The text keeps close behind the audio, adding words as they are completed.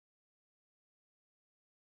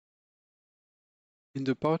In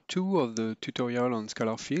the part 2 of the tutorial on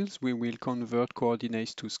scalar fields, we will convert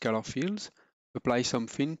coordinates to scalar fields, apply some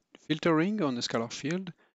filtering on the scalar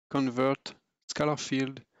field, convert scalar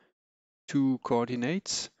field to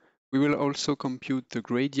coordinates. We will also compute the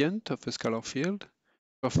gradient of a scalar field,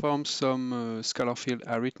 perform some scalar field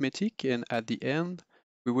arithmetic, and at the end,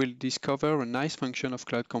 we will discover a nice function of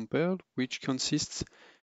CloudCompare, which consists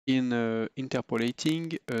in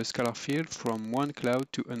interpolating a scalar field from one cloud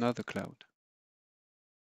to another cloud.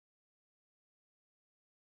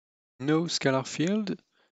 No scalar field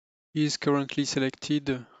is currently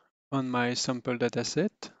selected on my sample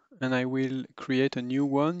dataset, and I will create a new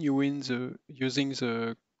one using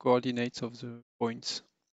the coordinates of the points.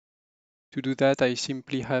 To do that, I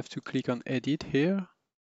simply have to click on Edit here,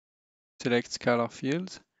 select Scalar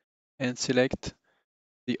Fields, and select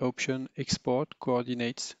the option Export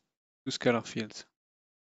Coordinates to Scalar Fields.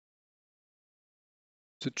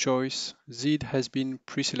 The choice Z has been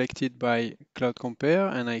pre-selected by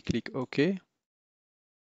CloudCompare, and I click OK.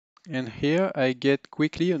 And here I get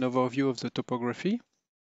quickly an overview of the topography.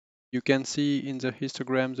 You can see in the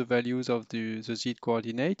histogram the values of the Z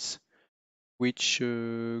coordinates, which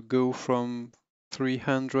go from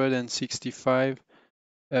 365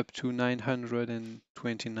 up to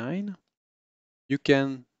 929. You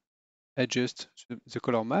can adjust the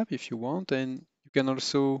color map if you want, and you can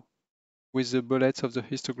also, with the bullets of the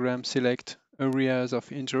histogram, select areas of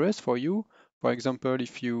interest for you. For example,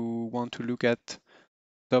 if you want to look at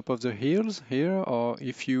top of the hills here, or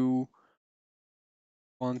if you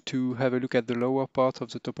want to have a look at the lower part of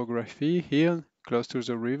the topography here, close to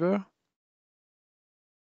the river.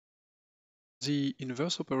 The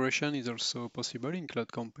inverse operation is also possible in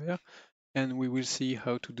CloudCompare, and we will see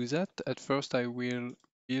how to do that. At first, I will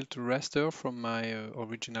build a raster from my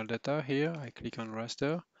original data here. I click on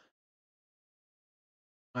raster.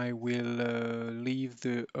 I will leave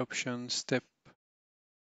the option step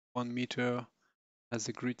 1 meter as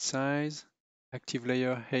the grid size. Active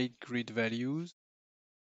layer height grid values.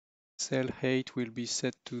 Cell height will be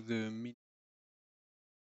set to the min,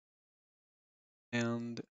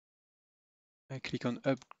 and I click on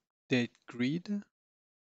update grid.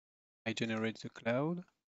 I generate the cloud.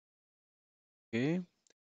 Okay.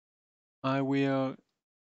 I will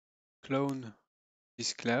clone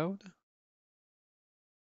this cloud.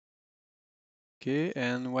 Okay,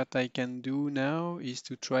 and what I can do now is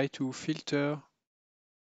to try to filter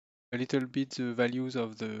a little bit the values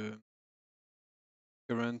of the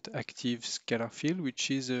current active scalar field, which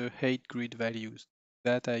is a height grid values.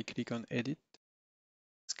 That I click on edit,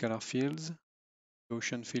 scalar fields,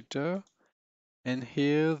 Gaussian filter, and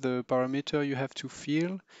here the parameter you have to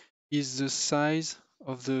fill is the size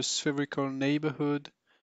of the spherical neighborhood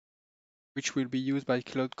which will be used by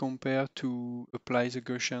CloudCompare to apply the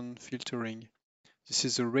Gaussian filtering. This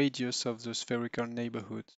is the radius of the spherical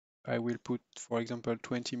neighborhood. I will put, for example,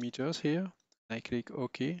 20 meters here. I click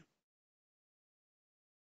OK.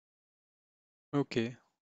 OK,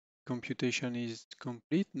 computation is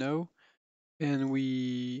complete now. And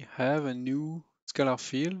we have a new scalar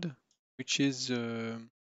field, which is the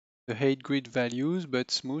height grid values, but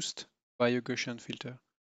smoothed by a Gaussian filter.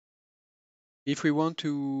 If we want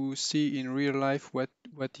to see in real life what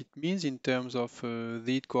it means in terms of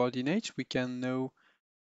the coordinates, we can now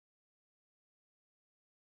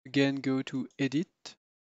again go to Edit,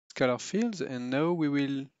 Scalar Fields, and now we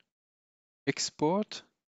will export.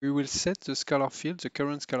 We will set the scalar field, the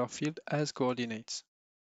current scalar field, as coordinates.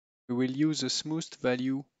 We will use the smoothed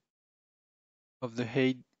value of the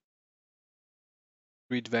height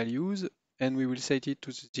grid values, and we will set it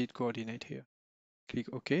to the Z coordinate here. Click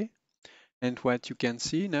OK. And what you can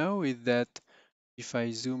see now is that if I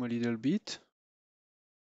zoom a little bit,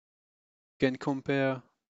 you can compare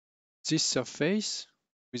this surface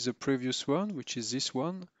with the previous one, which is this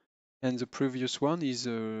one, and the previous one is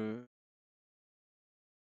the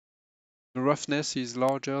roughness is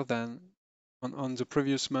larger than on the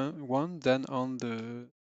previous one than on the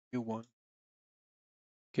new one.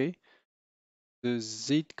 Okay, the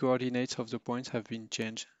Z coordinates of the points have been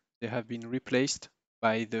changed. They have been replaced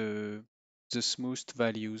by the smoothed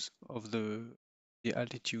values of the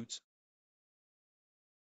altitudes.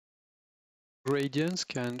 Gradients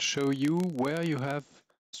can show you where you have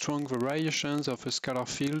strong variations of a scalar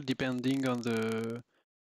field depending on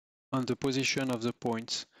the position of the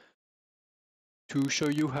points. To show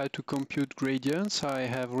you how to compute gradients, I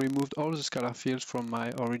have removed all the scalar fields from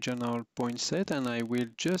my original point set, and I will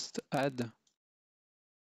just add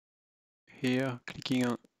here,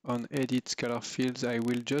 clicking on Edit Scalar Fields, I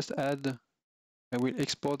will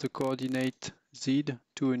export the coordinate Z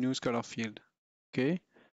to a new scalar field. Okay.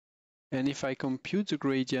 And if I compute the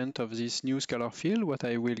gradient of this new scalar field, what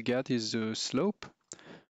I will get is the slope,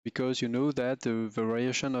 because you know that the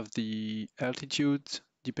variation of the altitude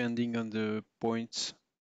depending on the point's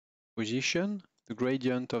position, the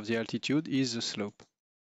gradient of the altitude is the slope.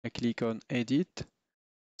 I click on Edit,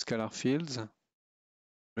 Scalar Fields,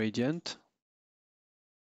 Gradient,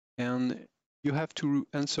 and you have to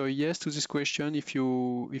answer yes to this question if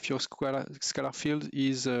your scalar field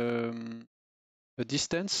is a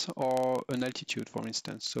distance or an altitude, for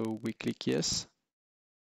instance. So we click yes.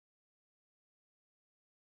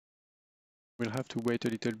 We'll have to wait a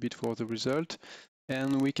little bit for the result.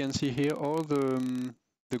 And we can see here all the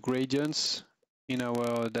gradients in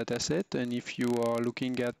our dataset. And if you are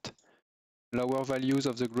looking at lower values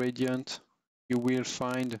of the gradient, you will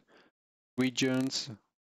find regions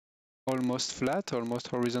almost flat, almost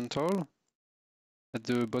horizontal at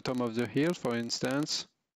the bottom of the hill, for instance.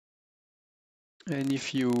 And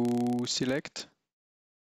if you select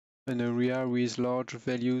an area with large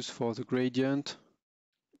values for the gradient,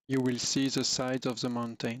 you will see the sides of the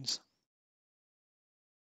mountains.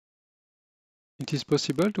 It is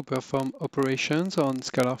possible to perform operations on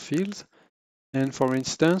scalar fields. And for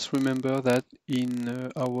instance, remember that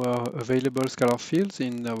in our available scalar fields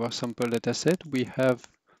in our sample dataset, we have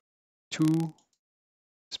two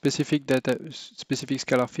specific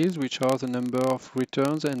scalar fields, which are the number of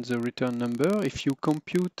returns and the return number. If you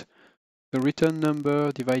compute the return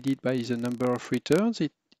number divided by the number of returns,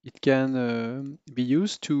 it can be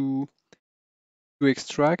used to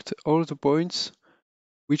extract all the points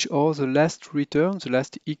which are the last return, the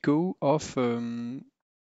last echo of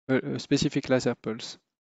a specific laser pulse.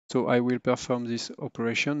 So I will perform this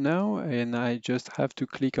operation now, and I just have to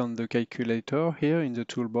click on the calculator here in the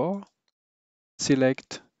toolbar,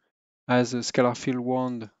 select as a scalar field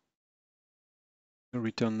 1 the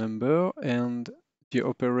return number, and the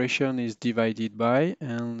operation is divided by,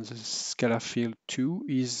 and the scalar field 2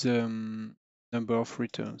 is number of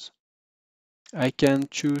returns. I can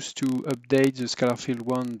choose to update the scalar field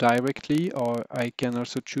 1 directly, or I can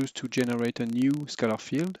also choose to generate a new scalar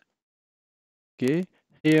field. Okay,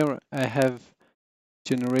 here I have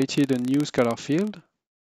generated a new scalar field,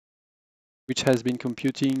 which has been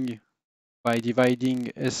computing by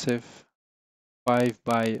dividing SF5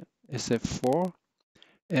 by SF4.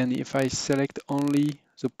 And if I select only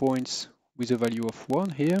the points with a value of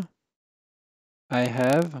 1 here, I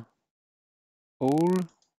have all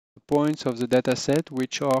the points of the dataset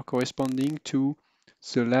which are corresponding to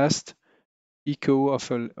the last echo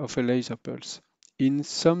of a laser pulse. In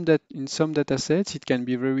some datasets, it can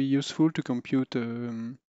be very useful to compute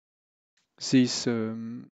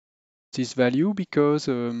this value, because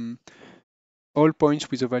all points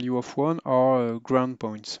with a value of 1 are ground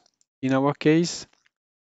points. In our case,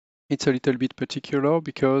 it's a little bit particular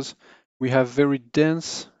because we have very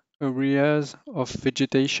dense areas of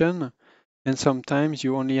vegetation, and sometimes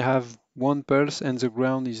you only have one pulse and the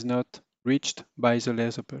ground is not reached by the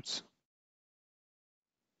laser pulse.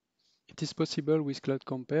 It is possible with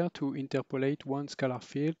CloudCompare to interpolate one scalar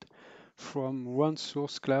field from one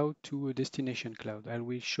source cloud to a destination cloud. I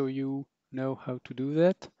will show you now how to do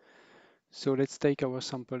that. So let's take our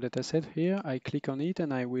sample dataset here. I click on it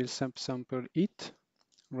and I will sample it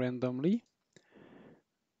randomly.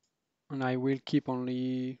 And I will keep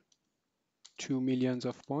only 2 million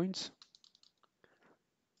of points.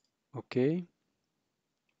 Okay.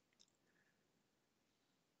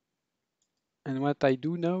 And what I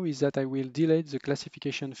do now is that I will delete the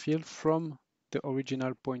classification field from the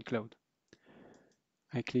original point cloud.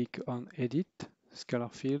 I click on Edit,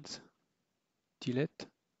 Scalar Fields, Delete.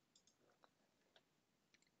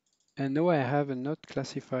 And now I have a not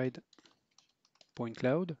classified point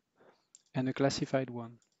cloud and a classified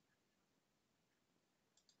one.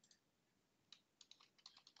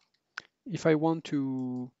 If I want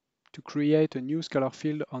to create a new scalar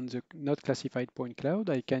field on the not classified point cloud,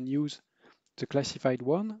 I can use the classified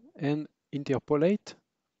one and interpolate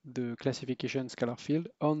the classification scalar field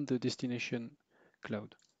on the destination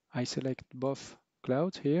cloud. I select both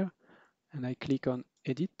clouds here and I click on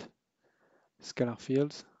Edit, Scalar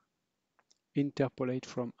Fields, Interpolate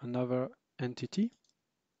from another entity.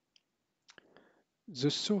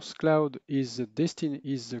 The source cloud is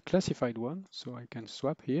the classified one, so I can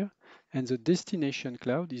swap here, and the destination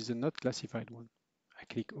cloud is the not classified one. I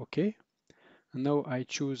click OK. And now I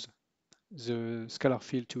choose the scalar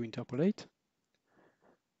field to interpolate.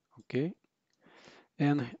 Okay.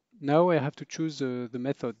 And now I have to choose the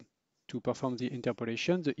method to perform the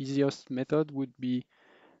interpolation. The easiest method would be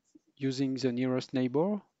using the nearest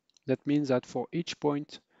neighbor. That means that for each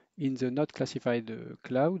point in the not classified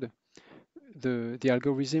cloud, the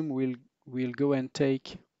algorithm will go and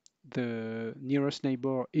take the nearest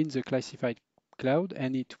neighbor in the classified cloud,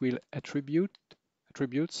 and it will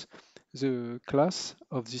attributes the class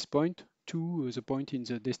of this point to the point in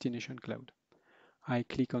the destination cloud. I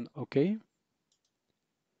click on OK.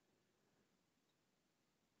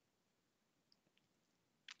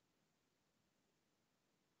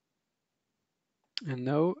 And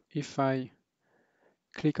now if I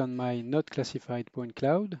click on my not classified point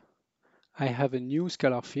cloud, I have a new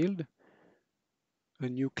scalar field, a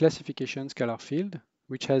new classification scalar field,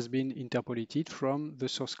 which has been interpolated from the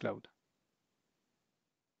source cloud.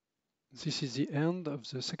 This is the end of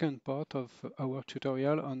the second part of our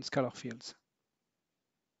tutorial on scalar fields.